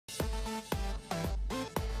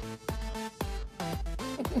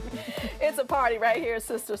It's a party right here,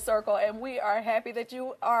 Sister Circle, and we are happy that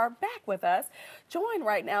you are back with us. Join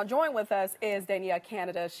with us is Danielle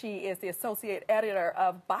Canada. She is the associate editor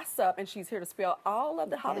of Bossip, and she's here to spill all of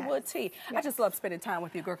the Hollywood tea. Yes. I just love spending time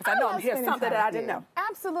with you, girl, because I know I'm hearing something that I didn't know.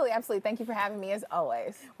 Absolutely, absolutely. Thank you for having me, as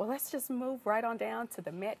always. Well, let's just move right on down to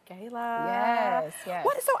the Met Gala. Yes, yes.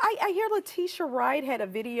 So I hear Letitia Wright had a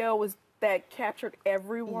video that captured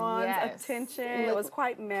everyone's attention. It was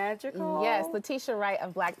quite magical. Yes, Letitia Wright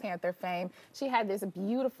of Black Panther fame. She had this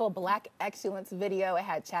beautiful Black excellence video. It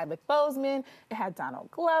had Chadwick Boseman, it had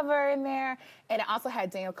Donald Glover in there, and it also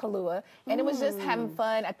had Daniel Kaluuya. And it was just having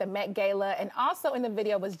fun at the Met Gala. And also in the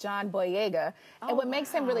video was John Boyega. And what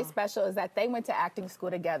makes him really special is that they went to acting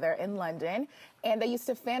school together in London, and they used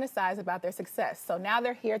to fantasize about their success. So now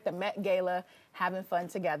they're here at the Met Gala having fun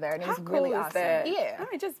together, and it was really awesome. That? Yeah. I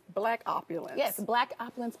mean, just Black opulence. Yes, Black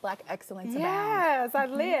opulence, Black excellence abound. Yes, I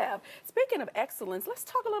live. Speaking of excellence, let's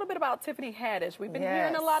talk a little bit about Tiffany Haddish. We've been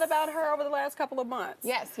hearing a lot about her over the last couple of months.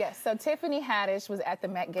 Yes, yes. So Tiffany Haddish was at the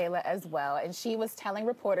Met Gala as well, and she was telling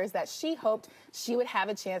reporters that she hoped she would have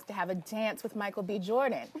a chance to have a dance with Michael B.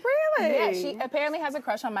 Jordan. Really? Yeah, she apparently has a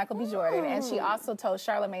crush on Michael B. Jordan, and she also told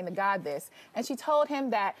Charlemagne the God this, and she told him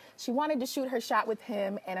that she wanted to shoot her shot with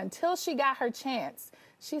him, and until she got her chance,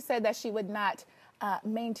 she said that she would not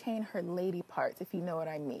maintain her lady parts, if you know what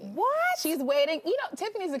I mean. What? She's waiting. You know,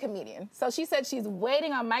 Tiffany's a comedian, so she said she's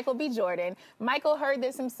waiting on Michael B. Jordan. Michael heard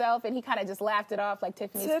this himself, and he kind of just laughed it off like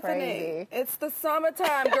Tiffany's crazy. It's the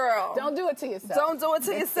summertime, girl. Don't do it to yourself. Don't do it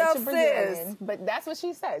to yourself, sis. But that's what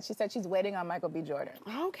she said. She said she's waiting on Michael B. Jordan.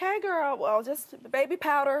 Okay, girl. Well, just baby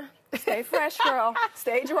powder. Stay fresh, girl.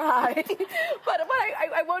 Stay dry. But what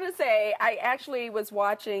I want to say, I actually was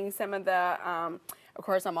watching some of the... of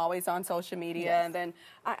course, I'm always on social media, and then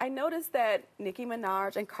I noticed that Nicki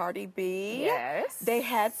Minaj and Cardi B, they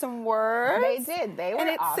had some words. They did. They were and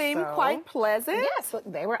it seemed quite pleasant. Yes,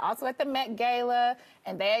 they were also at the Met Gala,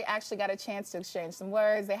 and they actually got a chance to exchange some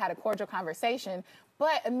words. They had a cordial conversation.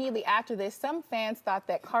 But immediately after this, some fans thought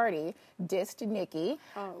that Cardi dissed Nicki.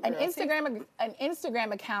 An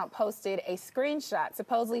Instagram account posted a screenshot,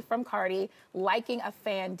 supposedly from Cardi, liking a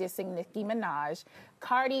fan dissing Nicki Minaj.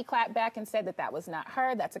 Cardi clapped back and said that that was not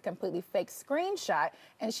her. That's a completely fake screenshot.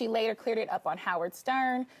 And she later cleared it up on Howard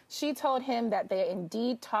Stern. She told him that they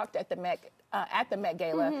indeed talked at the Met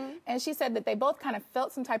Gala, and she said that they both kind of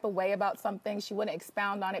felt some type of way about something. She wouldn't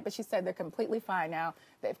expound on it, but she said they're completely fine now.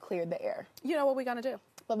 They've cleared the air. You know what we're gonna do?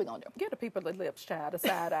 What we gonna do? Give the people the lips, child, a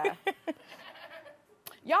side eye.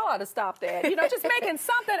 Y'all ought to stop that. You know, just making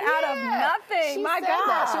something out of nothing. My God.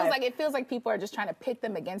 That. She was like, it feels like people are just trying to pit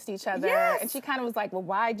them against each other. Yes. And she kind of was like, well,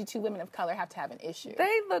 why do two women of color have to have an issue?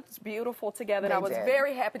 They looked beautiful together. And I was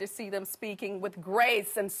very happy to see them speaking with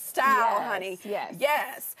grace and style, honey. Yes.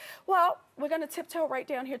 Yes. Well, we're going to tiptoe right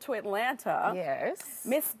down here to Atlanta. Yes.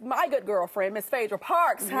 My good girlfriend, Miss Phaedra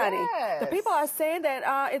Parks, honey. Yes. The people are saying that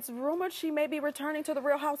it's rumored she may be returning to the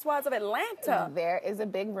Real Housewives of Atlanta. There is a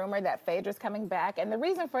big rumor that Phaedra's coming back. And the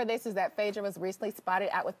reason for this is that Phaedra was recently spotted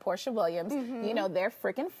out with Portia Williams. You know, they're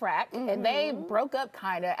freaking frack. And they broke up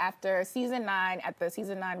kind of after season 9, at the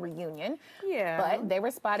season 9 reunion. Yeah. But they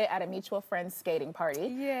were spotted at a mutual friend's skating party.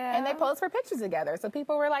 Yeah. And they posed for pictures together. So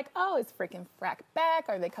people were like, oh, is freaking frack back?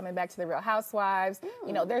 Are they coming back to the Real Housewives?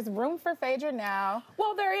 You know, there's room for Phaedra now.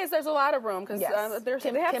 Well, there is. There's a lot of room. Because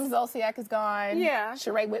Kim Zolciak is gone. Yeah.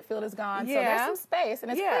 Sheree Whitfield is gone. So there's some space.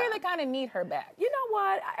 And it's clear they kind of need her back. You know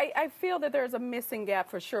what? I feel that there's a missing gap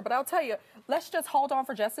for sure. But I'll tell you, let's just hold on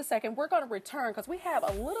for just a second. We're going to return because we have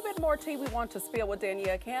a little bit more tea we want to spill with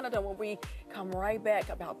Danielle Canada when we come right back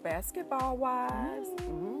about Basketball Wives.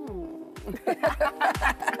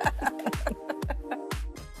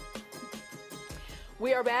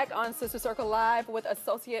 We are back on Sister Circle Live with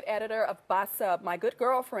Associate Editor of Bossip, my good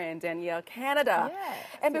girlfriend, Danielle Canada. Yes,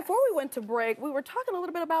 and before we went to break, we were talking a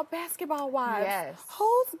little bit about Basketball Wives. Yes.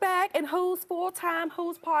 Who's back and who's full-time,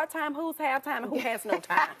 who's part-time, who's half-time, and who has no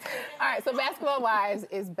time? All right, so Basketball Wives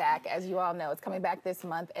is back, as you all know. It's coming back this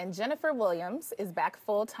month. And Jennifer Williams is back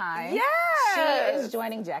full-time. Yes! She is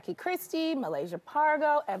joining Jackie Christie, Malaysia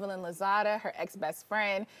Pargo, Evelyn Lozada, her ex-best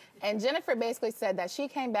friend. And Jennifer basically said that she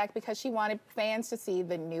came back because she wanted fans to see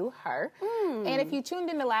the new her. And if you tuned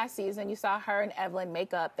into last season, you saw her and Evelyn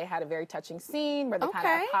make up. They had a very touching scene where they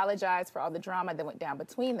kind of apologized for all the drama that went down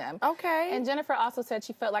between them. And Jennifer also said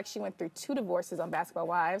she felt like she went through 2 divorces on Basketball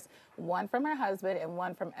Wives, one from her husband and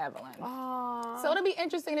one from Evelyn. So it'll be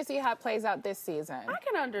interesting to see how it plays out this season. I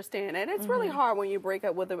can understand it. It's really hard when you break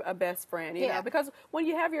up with a best friend, you know, because when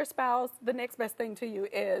you have your spouse, the next best thing to you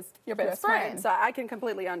is your best friend. So I can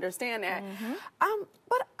completely understand that.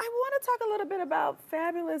 But I wanted to talk a little bit about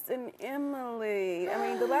Fabulous and Emily. I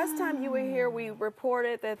mean, the last time you were here, we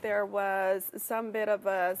reported that there was some bit of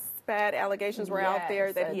bad allegations were out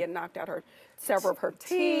there that he had knocked out several of her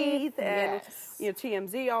teeth, and you know,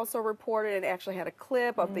 TMZ also reported and actually had a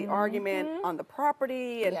clip of the argument on the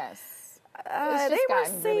property. And they were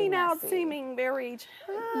seen out seeming very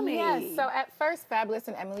charming. Yes, so at first, Fabulous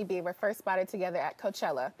and Emily B were first spotted together at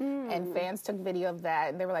Coachella, and fans took video of that,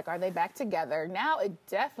 and they were like, are they back together? Now it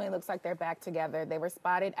definitely looks like they're back together. They were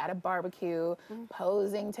spotted at a barbecue,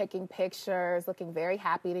 posing, taking pictures, looking very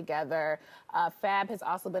happy together. Fab has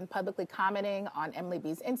also been publicly commenting on Emily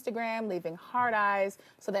B's Instagram, leaving heart eyes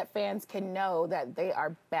so that fans can know that they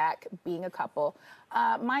are back being a couple.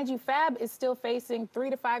 Mind you, Fab is still facing 3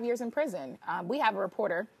 to 5 years in prison. We have a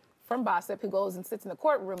reporter from Bossip who goes and sits in the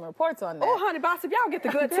courtroom and reports on that. Oh, honey, Bossip, y'all get the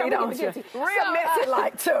good tea, don't you? Real messy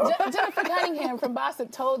like, too. Jennifer Cunningham from Bossip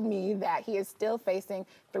told me that he is still facing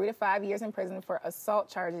 3 to 5 years in prison for assault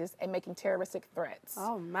charges and making terroristic threats.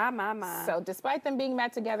 Oh, my. So despite them being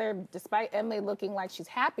met together, despite Emily looking like she's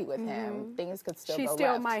happy with him, things could still go left. She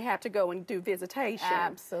still might have to go and do visitation.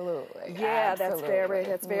 Absolutely. Yeah, Absolutely.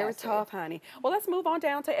 that's very tough, honey. Well, let's move on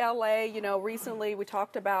down to L.A. You know, recently we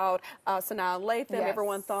talked about Sanaa Lathan. Yes.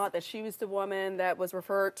 Everyone thought that she was the woman that was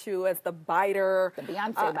referred to as the biter. The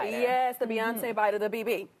Beyonce biter. Yes, the Beyonce biter, the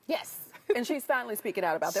BB. Yes. And she's finally speaking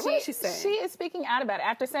out about that. What is she saying? She is speaking out about it.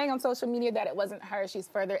 After saying on social media that it wasn't her, she's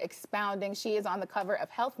further expounding. She is on the cover of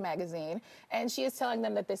Health magazine, and she is telling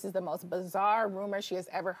them that this is the most bizarre rumor she has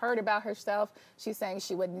ever heard about herself. She's saying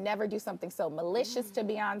she would never do something so malicious to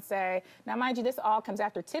Beyonce. Now, mind you, this all comes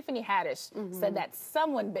after Tiffany Haddish said that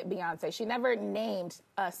someone bit Beyonce. She never named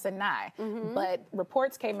Sanaa, but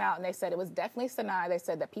reports came out, and they said it was definitely Sanaa. They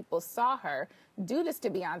said that people saw her do this to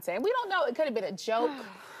Beyonce. And we don't know. It could have been a joke.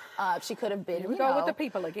 She could have been, we go with the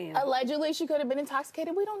people again. Allegedly, she could have been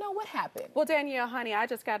intoxicated. We don't know what happened. Well, Danielle, honey, I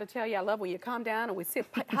just got to tell you, I love when you come down and we sip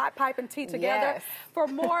hot pipe and tea together. Yes. For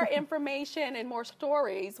more information and more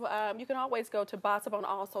stories, you can always go to Bossip on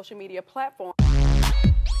all social media platforms.